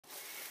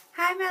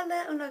Hi my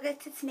little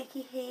nuggets, it's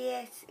Nikki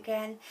here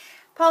again.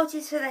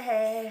 Apologies for the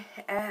hair,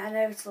 I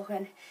know it's looking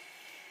an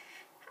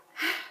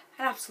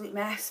absolute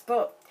mess,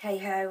 but hey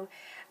ho.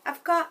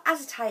 I've got,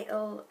 as a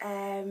title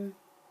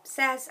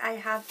says, I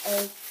have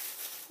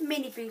a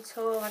mini boot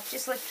haul. I've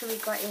just literally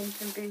got in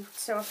from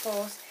Boots, so of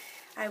course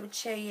I would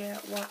show you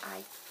what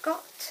I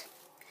got.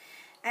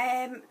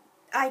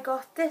 I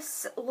got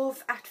this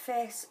Love at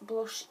First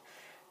Blush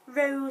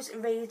Rose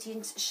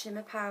Radiance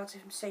Shimmer Powder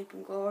from Soap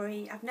and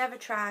Glory. I've never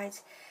tried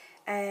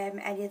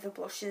any of the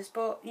blushes,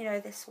 but you know,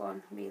 this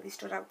one really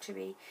stood out to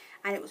me,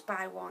 and it was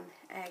buy one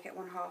get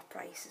one half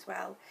price as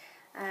well.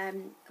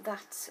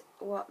 That's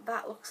what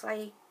that looks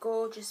like.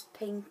 Gorgeous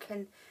pink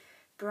and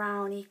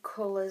browny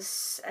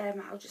colours.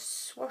 I'll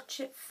just swatch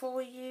it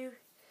for you.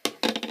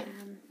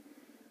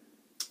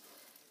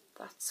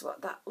 That's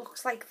what that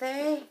looks like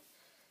there.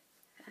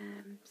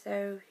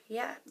 So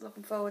yeah,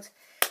 looking forward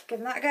to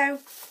giving that a go.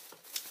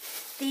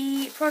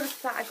 The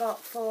product that I got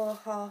for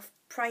half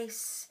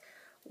price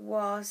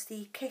was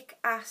the Kick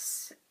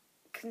Ass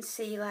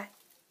Concealer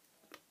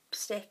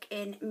Stick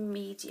in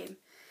medium,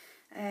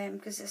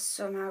 because this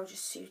somehow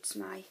just suits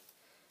my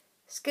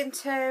skin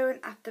tone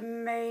at the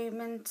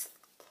moment.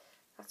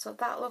 That's what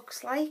that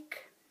looks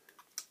like.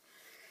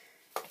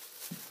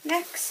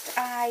 Next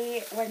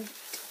I went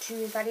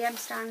to the M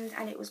stand,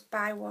 and it was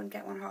buy one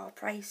get one half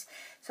price,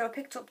 so I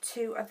picked up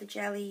two of the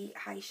Jelly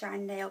High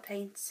Shine nail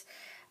paints.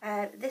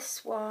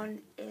 This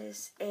one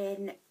is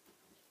in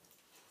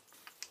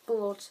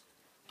blood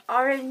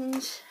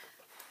orange.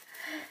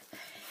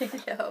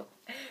 No,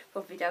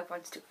 puppy dog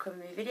wants to come in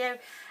my video.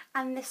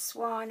 And this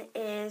one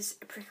is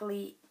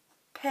prickly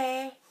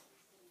pear.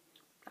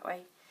 That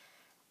way.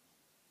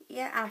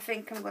 Yeah, and I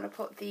think I'm going to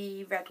put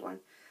the red one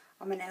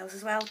on my nails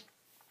as well.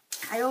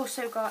 I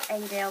also got a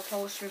nail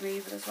polish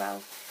remover as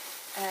well,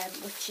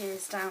 which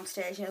is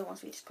downstairs. You know, the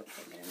ones where you just put your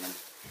finger in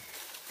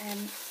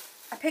them.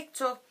 I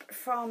picked up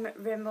from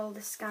Rimmel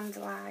the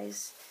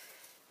Scandalise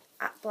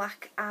at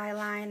black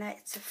eyeliner.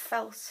 It's a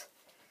felt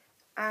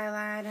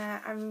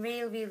eyeliner. I'm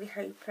really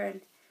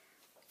hoping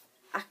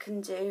I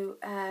can do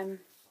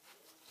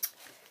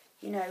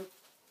you know,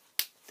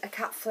 a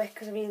cat flick,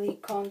 because I really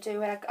can't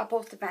do it. I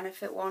bought the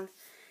Benefit one.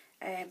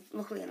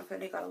 Luckily enough I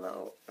only got a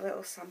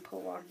little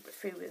sample one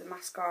through with the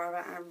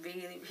mascara, and I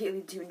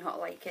really do not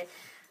like it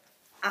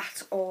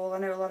at all. I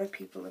know a lot of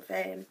people have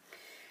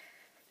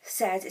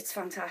said it's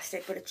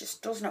fantastic, but it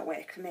just does not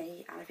work for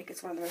me, and I think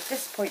it's one of the most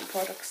disappointing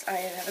products I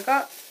have ever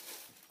got.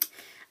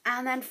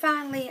 And then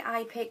finally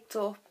I picked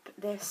up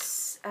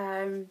this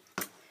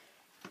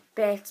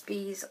Burt's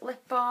Bees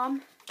lip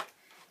balm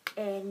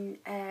in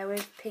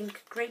with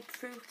pink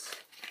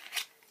grapefruit.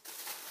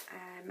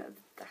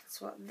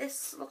 That's what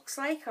this looks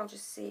like. I'll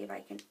just see if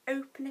I can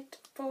open it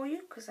for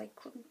you, because I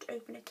couldn't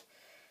open it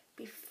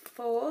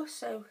before.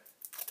 So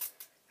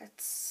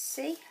let's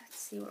see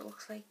what it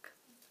looks like.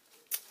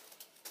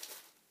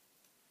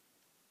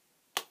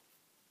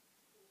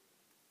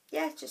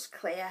 Yeah, it's just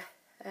clear.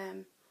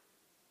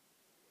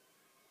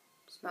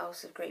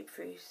 Smells of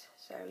grapefruit.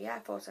 So yeah, I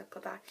thought I'd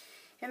put that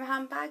in my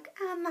handbag,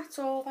 and that's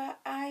all that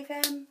I've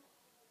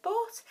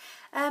bought.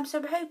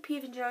 So I hope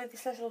you've enjoyed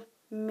this little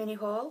mini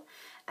haul.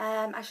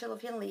 I shall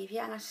love you and leave you,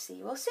 and I shall see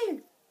you all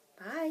soon.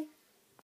 Bye.